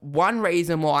one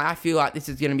reason why I feel like this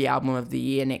is going to be album of the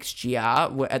year next year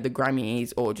at the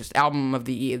Grammys, or just album of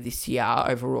the year this year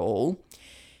overall,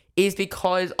 is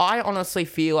because I honestly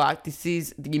feel like this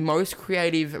is the most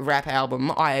creative rap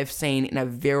album I have seen in a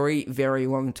very, very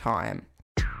long time.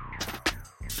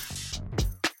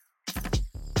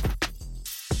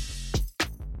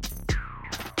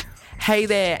 Hey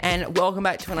there, and welcome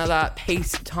back to another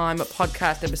Peacetime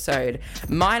podcast episode.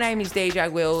 My name is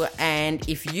DJ Will, and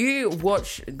if you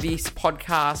watch this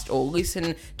podcast or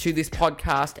listen to this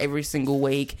podcast every single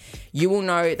week, you will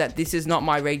know that this is not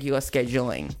my regular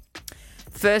scheduling.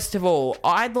 First of all,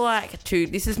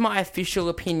 this is my official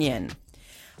opinion.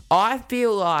 I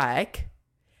feel like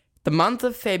the month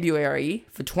of February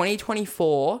for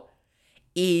 2024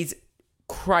 is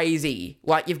crazy.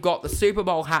 Like, you've got the Super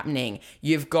Bowl happening,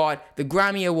 you've got the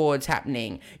Grammy Awards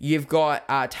happening, you've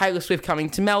got Taylor Swift coming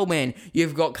to Melbourne,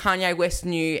 you've got Kanye West's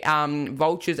new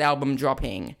Vultures album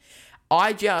dropping.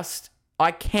 I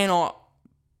cannot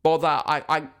bother.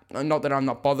 I not that I'm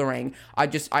not bothering, I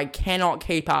cannot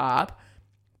keep up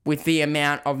with the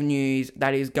amount of news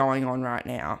that is going on right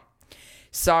now.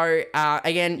 So,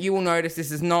 again, you will notice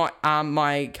this is not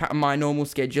my normal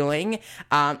scheduling.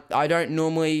 I don't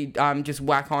normally just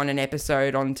whack on an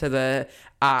episode onto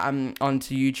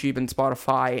YouTube and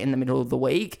Spotify in the middle of the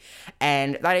week.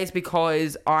 And that is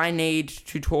because I need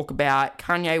to talk about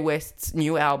Kanye West's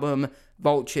new album,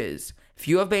 Vultures. If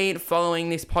you have been following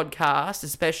this podcast,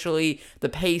 especially the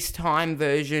Peacetime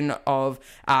version of,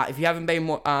 if you haven't been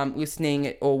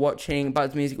listening or watching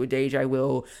Buzz Music with DJ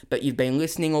Will, but you've been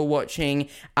listening or watching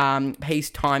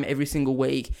Peacetime every single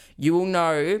week, you will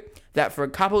know that for a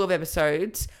couple of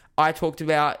episodes, I talked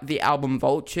about the album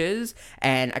Vultures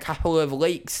and a couple of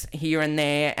leaks here and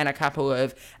there and a couple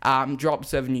of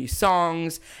drops of new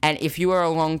songs. And if you are a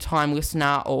long-time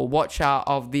listener or watcher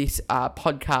of this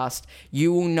podcast,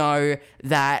 you will know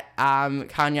that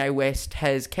Kanye West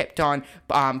has kept on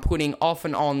putting off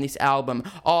and on this album.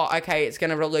 Oh, okay, it's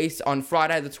going to release on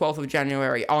Friday the 12th of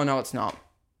January. Oh, no, it's not.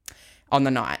 On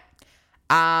the night.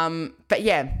 But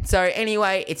yeah, so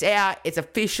anyway, it's out, it's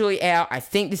officially out. I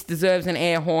think this deserves an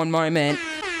air horn moment.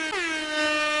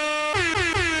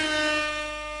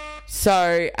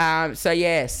 So it's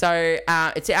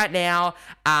out now.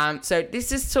 So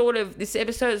this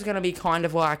episode is going to be kind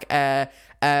of like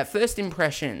first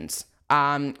impressions.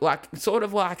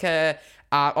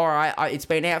 Alright, it's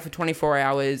been out for 24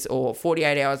 hours or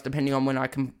 48 hours, depending on when I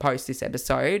can post this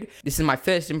episode. This is my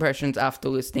first impressions after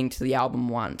listening to the album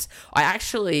once. I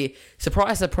actually,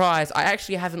 surprise, I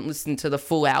actually haven't listened to the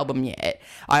full album yet.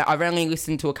 I've only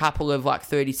listened to a couple of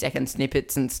 30-second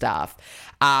snippets and stuff.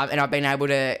 And I've been able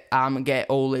to get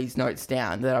all these notes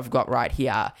down that I've got right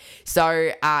here.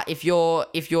 So if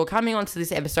you're coming onto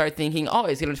this episode thinking, oh,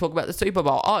 it's going to talk about the Super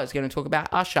Bowl, oh, it's going to talk about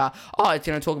Usher, oh, it's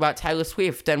going to talk about Taylor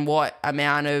Swift and what amount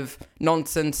of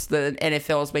nonsense the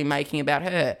NFL has been making about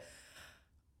her.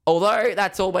 Although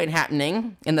that's all been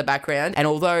happening in the background, and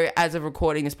although as of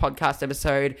recording this podcast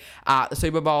episode, the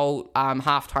Super Bowl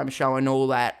halftime show and all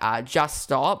that just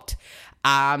stopped,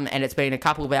 and it's been a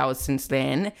couple of hours since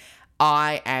then,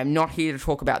 I am not here to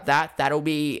talk about that. That'll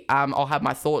be, I'll have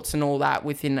my thoughts and all that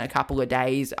within a couple of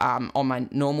days on my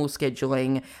normal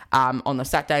scheduling on the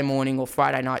Saturday morning or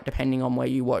Friday night, depending on where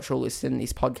you watch or listen to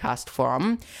this podcast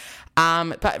from.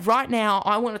 But right now,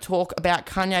 I want to talk about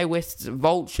Kanye West's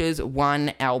Vultures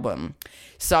 1 album.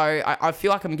 So I feel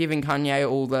like I'm giving Kanye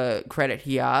all the credit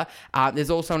here.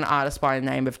 There's also an artist by the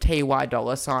name of T.Y.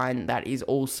 $sign that is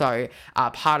also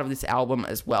part of this album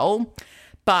as well.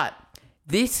 But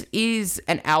this is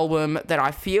an album that I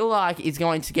feel like is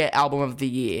going to get album of the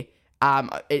year.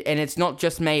 And it's not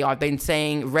just me. I've been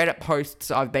seeing Reddit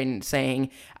posts. I've been seeing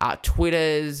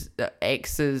Twitters,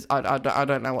 X's. I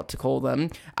don't know what to call them.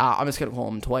 I'm just going to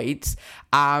call them tweets.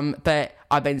 But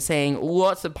I've been seeing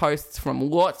lots of posts from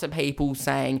lots of people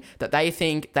saying that they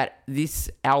think that this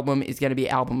album is going to be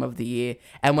album of the year.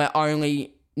 And we're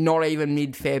only not even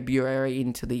mid-February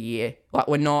into the year.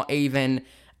 We're not even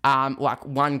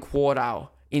 1 quarter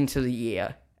into the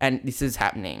year. And this is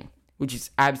happening, which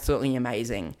is absolutely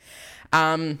amazing.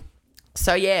 I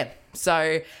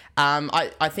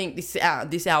think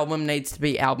this album needs to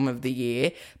be album of the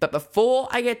year. But before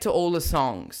I get to all the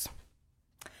songs,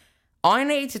 I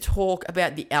need to talk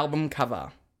about the album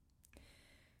cover.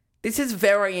 This is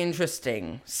very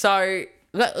interesting. So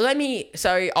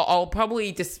I'll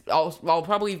probably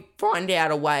find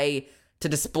out a way to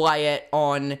display it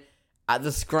on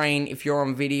the screen if you're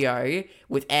on video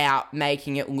without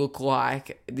making it look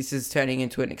like this is turning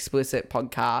into an explicit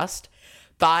podcast.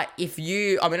 But I'm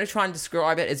going to try and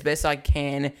describe it as best I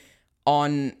can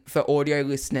for audio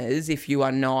listeners, if you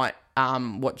are not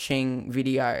watching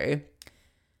video.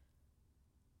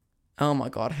 Oh my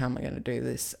God, how am I going to do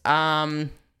this? Because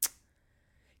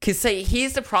see,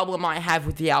 here's the problem I have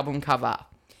with the album cover.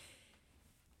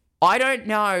 I don't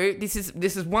know. This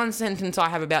is one sentence I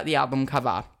have about the album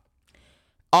cover.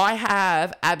 I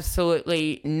have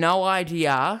absolutely no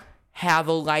idea how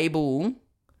the label,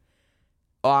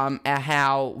 how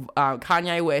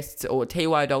Kanye West's or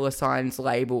T.Y. Dolla $ign's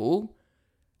label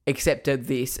accepted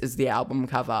this as the album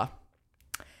cover.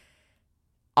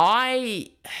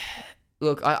 I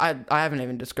haven't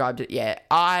even described it yet.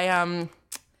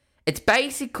 It's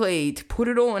basically, to put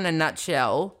it all in a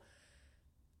nutshell,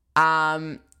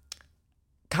 Kanye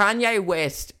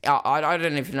West, I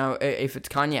don't even know if it's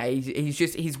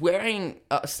Kanye, he's wearing,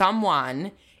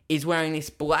 someone is wearing this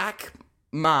black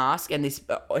mask, and this,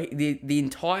 the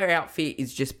entire outfit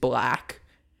is just black,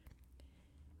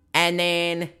 and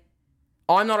then,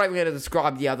 I'm not even going to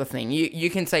describe the other thing. You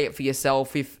can see it for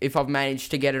yourself if I've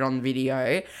managed to get it on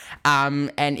video.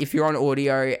 And if you're on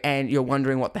audio and you're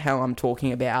wondering what the hell I'm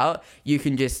talking about, you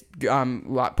can just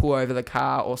pull over the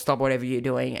car or stop whatever you're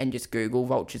doing and just Google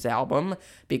Vultures album,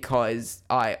 because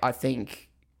I think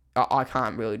I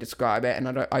can't really describe it,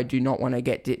 and I do not want to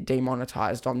get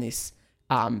demonetized on this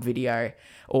video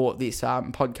or this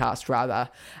podcast rather.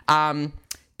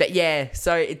 But yeah,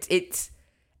 so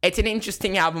it's an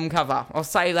interesting album cover, I'll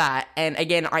say that. And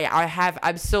again, I have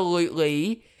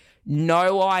absolutely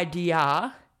no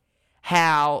idea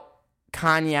how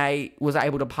Kanye was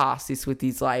able to pass this with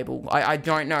his label. I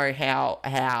don't know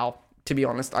how, to be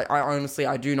honest. I honestly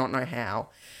do not know how.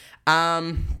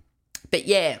 But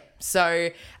yeah,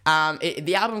 so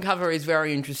the album cover is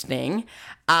very interesting.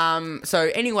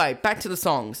 So anyway, back to the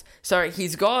songs. So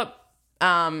he's got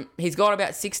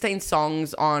about 16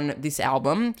 songs on this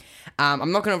album.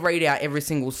 I'm not going to read out every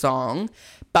single song,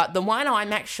 but the one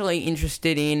I'm actually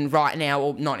interested in right now,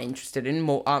 or not interested in,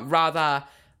 more rather,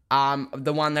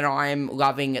 the one that I'm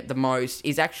loving at the most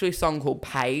is actually a song called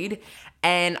Paid.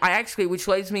 And which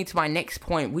leads me to my next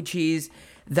point, which is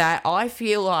that I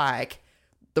feel like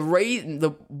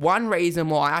the one reason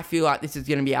why I feel like this is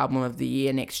going to be album of the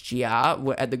year next year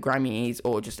at the Grammys,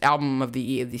 or just album of the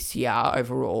year this year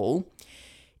overall,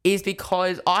 is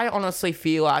because I honestly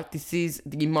feel like this is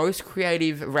the most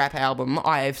creative rap album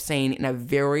I have seen in a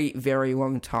very, very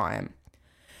long time.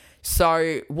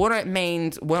 So what I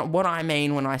mean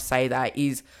when I say that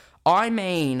is, I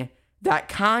mean that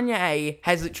Kanye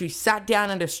has literally sat down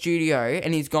in a studio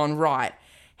and he's gone, right,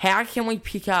 how can we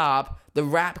pick up the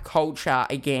rap culture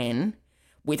again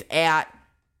without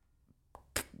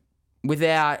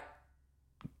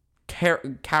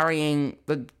carrying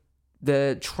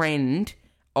the trend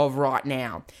of right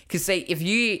now? Because see, if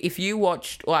you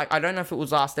watched, like, I don't know if it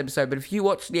was last episode, but if you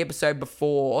watched the episode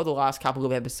before, the last couple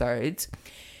of episodes,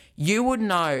 you would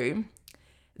know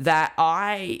that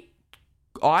I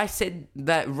said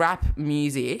that rap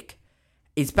music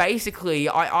is basically,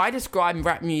 I describe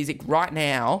rap music right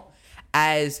now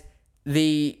as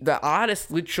the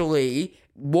artist literally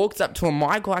walks up to a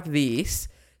mic like this,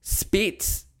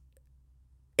 spits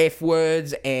F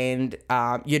words and,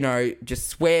 just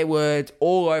swear words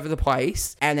all over the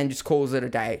place, and then just calls it a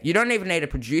day. You don't even need a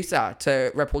producer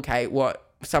to replicate what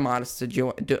some artists are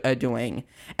doing.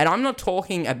 And I'm not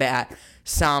talking about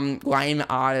some lame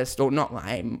artist, or not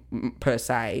lame per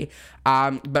se,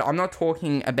 but I'm not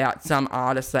talking about some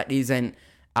artist that isn't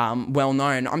well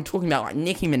known. I'm talking about like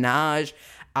Nicki Minaj,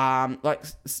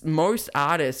 most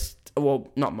artists, well,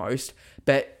 not most,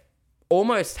 but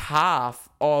almost half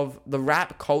of the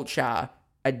rap culture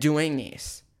are doing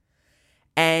this.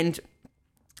 And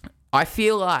I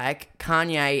feel like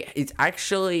Kanye is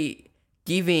actually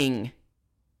giving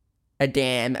a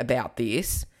damn about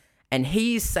this, and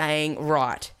he's saying,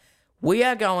 right, I'm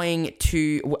going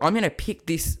to pick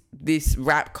this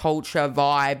rap culture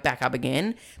vibe back up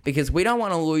again, because we don't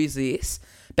want to lose this,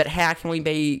 but how can we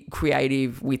be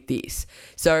creative with this?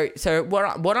 So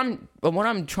what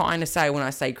I'm trying to say when I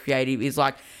say creative is,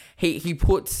 like, he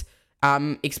puts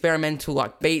experimental,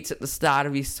 like, beats at the start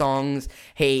of his songs.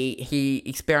 He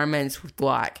experiments with,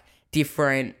 like,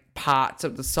 different parts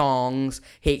of the songs.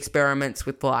 He experiments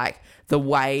with, like, the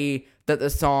way that the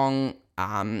song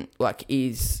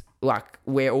is, like,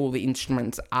 where all the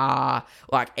instruments are.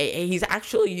 Like, he's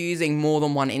actually using more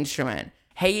than one instrument.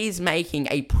 He is making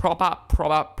a proper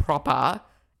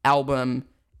album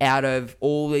out of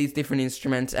all these different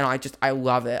instruments, and I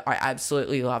love it. I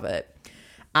absolutely love it.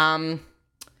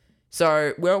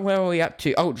 So where are we up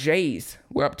to? Oh, geez.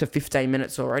 We're up to 15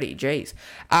 minutes already. Geez.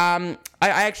 I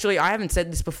haven't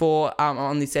said this before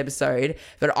on this episode,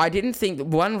 but I didn't think,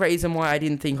 one reason why I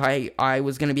didn't think I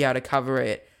was going to be able to cover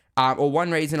it, or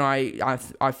one reason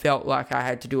I felt like I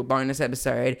had to do a bonus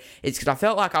episode is because I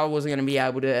felt like I wasn't going to be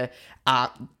able to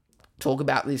talk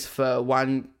about this for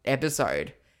one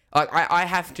episode. Like, I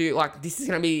have to, like, this is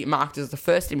going to be marked as the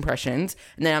first impressions,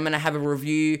 and then I'm going to have a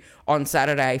review on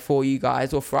Saturday for you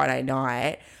guys, or Friday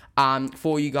night,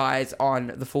 for you guys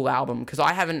on the full album, because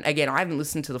I haven't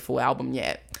listened to the full album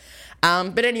yet.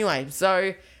 But anyway,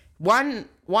 so one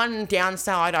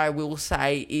downside I will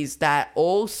say is that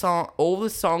all the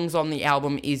songs on the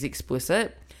album is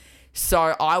explicit,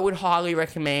 so I would highly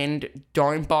recommend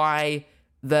don't buy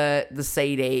the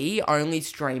CD, only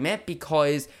stream it,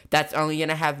 because that's only going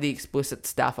to have the explicit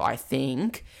stuff, I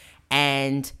think.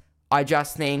 And I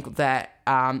just think that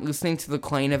listening to the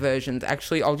cleaner versions,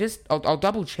 actually, I'll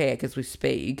double check as we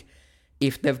speak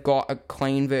if they've got a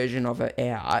clean version of it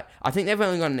out. I think they've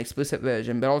only got an explicit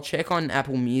version, but I'll check on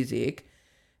Apple Music.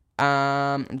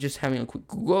 I'm just having a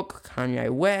quick look. Kanye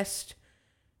West.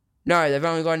 No, they've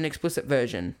only got an explicit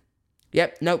version.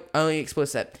 Yep, nope, only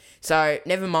explicit. So,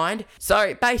 never mind.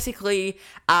 So, basically,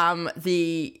 I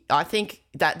think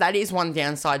that is one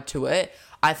downside to it.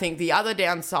 I think the other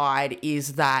downside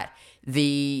is that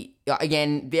the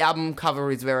album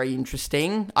cover is very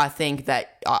interesting. I think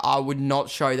that I would not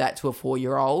show that to a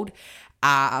 4-year-old,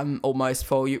 or most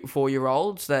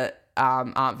 4-year-olds that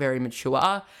aren't very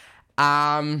mature.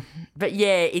 But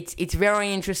yeah, it's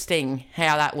very interesting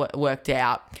how that worked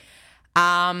out.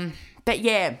 But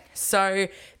yeah, so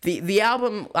the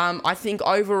album, I think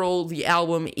overall the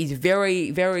album is very,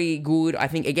 very good. I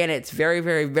think, again, it's very,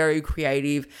 very, very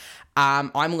creative.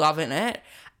 I'm loving it.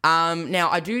 Now,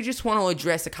 I do just want to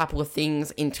address a couple of things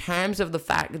in terms of the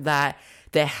fact that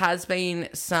there has been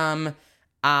some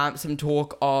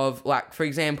talk of, like, for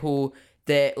example,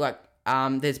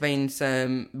 there's been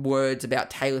some words about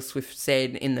Taylor Swift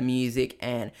said in the music,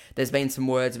 and there's been some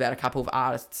words about a couple of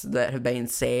artists that have been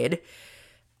said.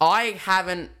 I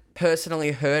haven't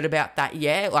personally heard about that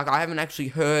yet. Like, I haven't actually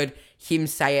heard him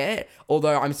say it,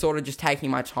 although I'm sort of just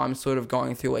taking my time sort of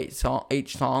going through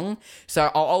each song. So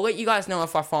I'll let you guys know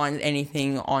if I find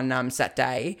anything on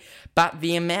Saturday. But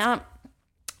the amount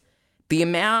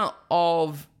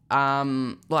of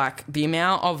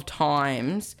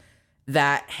times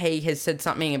that he has said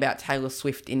something about Taylor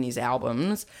Swift in his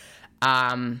albums,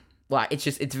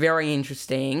 it's very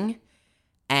interesting.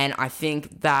 And I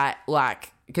think that,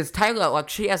 because Taylor,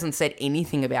 she hasn't said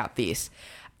anything about this.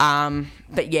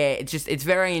 But yeah, it's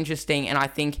very interesting. And I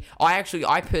think, I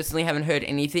personally haven't heard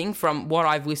anything from what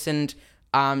I've listened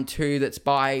to that's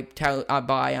by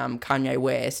Kanye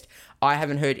West. I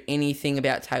haven't heard anything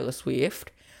about Taylor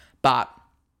Swift, but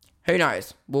who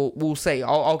knows? We'll see.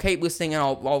 I'll keep listening and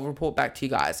I'll report back to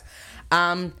you guys.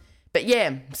 But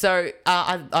yeah, so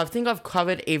I think I've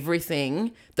covered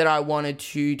everything that I wanted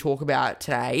to talk about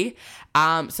today.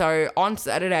 So on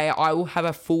Saturday, I will have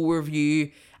a full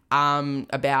review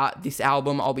about this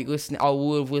album. I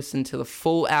will have listened to the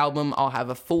full album. I'll have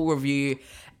a full review.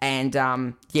 And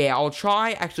I'll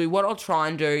try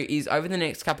and do is over the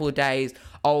next couple of days,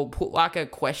 I'll put a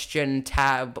question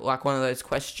tab, one of those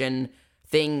question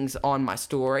things on my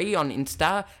story on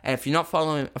Insta. And if you're not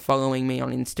following me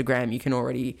on Instagram, you can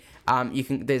already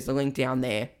there's a link down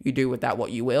there. You do with that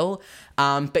what you will.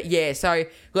 But yeah, so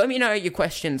let me know your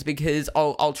questions, because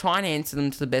I'll try and answer them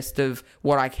to the best of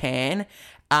what I can.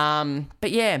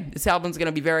 But yeah, this album's going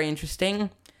to be very interesting,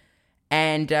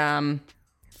 and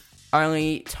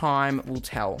only time will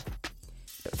tell.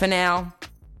 But for now,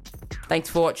 thanks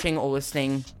for watching or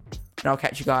listening, and I'll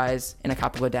catch you guys in a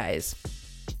couple of days.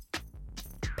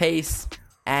 Peace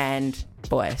and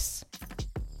bless.